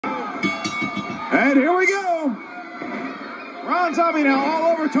And here we go. Ron Zombie now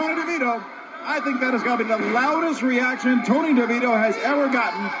all over Tony DeVito. I think that has got to be the loudest reaction Tony DeVito has ever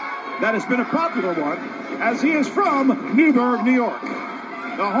gotten. That has been a popular one, as he is from Newburgh, New York.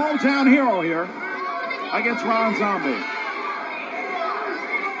 The hometown hero here against Ron Zombie.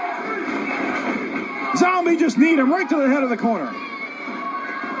 Zombie just kneed him right to the head of the corner.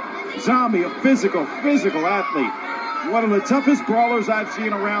 Zombie, a physical athlete. One of the toughest brawlers I've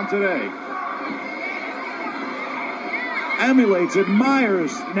seen around today. Emulates,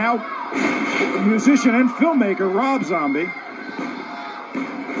 admires, now the musician and filmmaker Rob Zombie.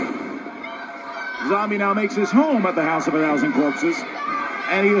 Zombie now makes his home at the House of a Thousand Corpses,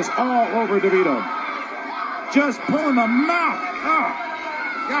 and he is all over DeVito. Just pulling the mouth. Oh,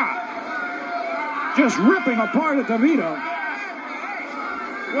 God. Just ripping apart at DeVito.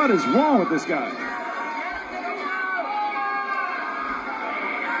 What is wrong with this guy?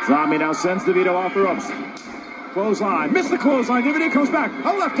 Zombie now sends DeVito off the ropes. Clothesline. Missed the clothesline. DeVito comes back.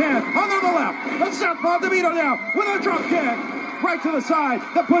 A left hand. Another left. Let's southpaw DeVito now with a drop kick. Right to the side.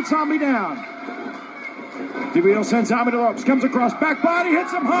 That puts Zombie down. DeVito sends Zombie to the ropes. Comes across. Back body.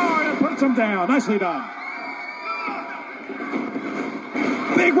 Hits him hard and puts him down. Nicely done.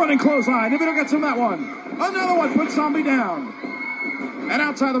 Big running clothesline. DeVito gets him that one. Another one. Puts Zombie down. And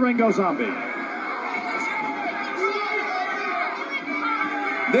outside the ring goes Zombie.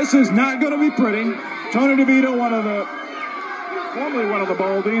 This is not going to be pretty. Tony DeVito, formerly one of the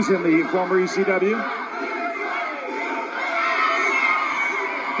Baldies in the former ECW.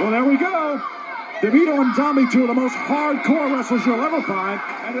 Well, there we go. DeVito and Zombie, two of the most hardcore wrestlers you'll ever find.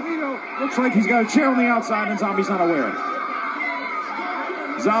 And DeVito looks like he's got a chair on the outside and Zombie's not aware.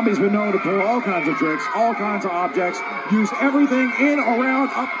 Zombie's been known to pull all kinds of tricks, all kinds of objects, use everything in,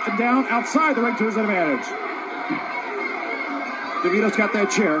 around, up, and down, outside the ring to his advantage. DeVito's got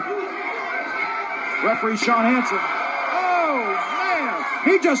that chair. Referee Sean Hansen. Oh, man.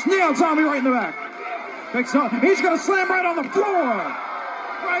 He just nailed Zombie right in the back. Picks up. He's going to slam right on the floor.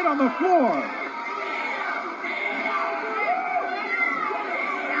 Right on the floor.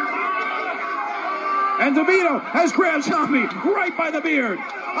 And DeVito has grabbed Zombie right by the beard.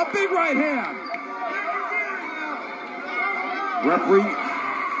 A big right hand. Referee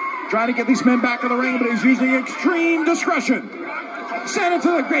trying to get these men back in the ring, but he's using extreme discretion. Sent it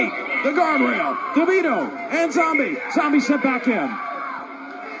to the gate. The guardrail. DeVito and Zombie. Zombie sent back in.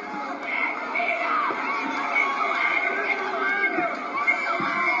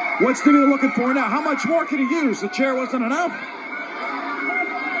 What's DeVito looking for now? How much more can he use? The chair wasn't enough.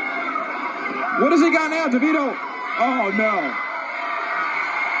 What has he got now, DeVito? Oh, no.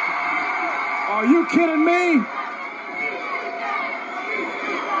 Are you kidding me?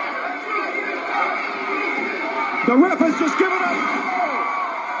 The ref has just given up.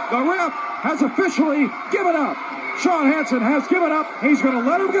 The ref has officially given up. Sean Hansen has given up. He's going to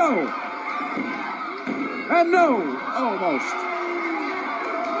let him go. And no, almost.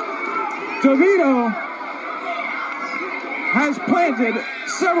 DeVito has planted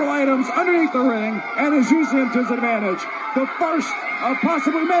several items underneath the ring and is using them to his advantage. The first of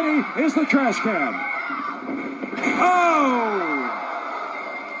possibly many is the trash can. Oh!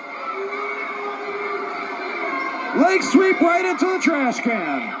 Leg sweep right into the trash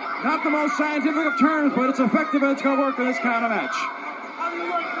can. Not the most scientific of terms, but it's effective and it's going to work in this kind of match. How do you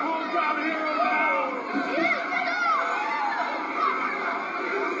like your whole job here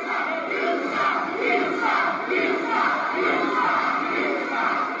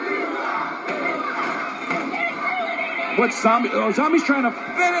What's Zombie? Oh, Zombie's trying to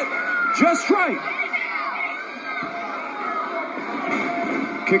fit it just right.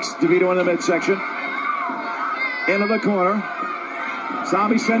 Kicks DeVito in the midsection. Into the corner.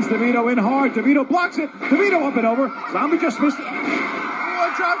 Zombie sends DeVito in hard. DeVito blocks it. DeVito up and over. Zombie just missed it.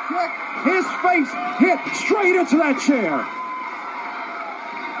 Oh, drop kick. His face hit straight into that chair.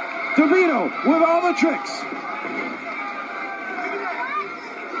 DeVito with all the tricks.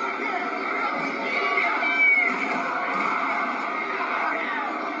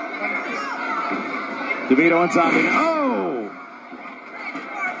 DeVito and Zombie. Oh!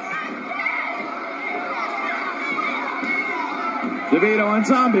 DeVito and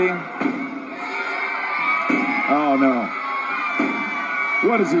Zombie. Oh, no.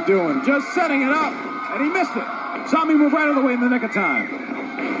 What is he doing? Just setting it up, and he missed it. Zombie moved right out of the way in the nick of time.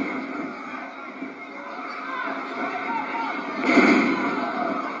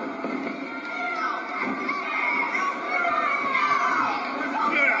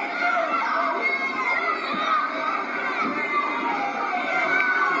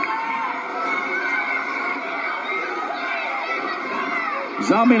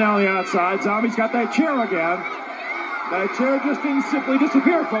 Zombie now on the outside. Zombie's got that chair again. That chair just didn't simply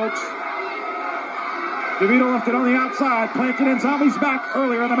disappear, folks. DeVito left it on the outside, planted in Zombie's back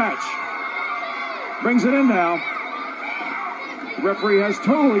earlier in the match. Brings it in now. The referee has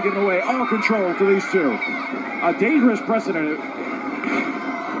totally given away all control to these two. A dangerous precedent.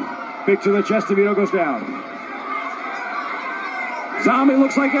 Big to the chest, DeVito goes down. Zombie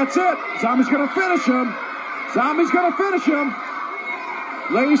looks like that's it. Zombie's going to finish him. Zombie's going to finish him.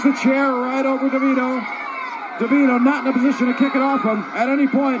 Lays the chair right over DeVito. DeVito not in a position to kick it off him at any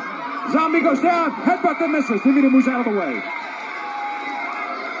point. Zombie goes down. Headbutt that misses. DeVito moves out of the way.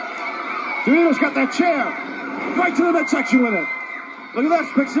 DeVito's got that chair. Right to the midsection with it. Look at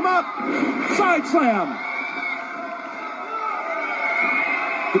this. Picks him up. Side slam.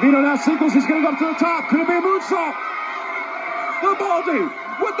 DeVito now signals he's going to go up to the top. Could it be a moonsault? The Baldy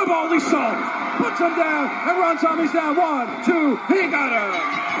with the Baldy salt. Puts him down and Ron Zombie's down. 1, 2. He got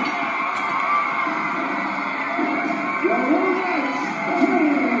him.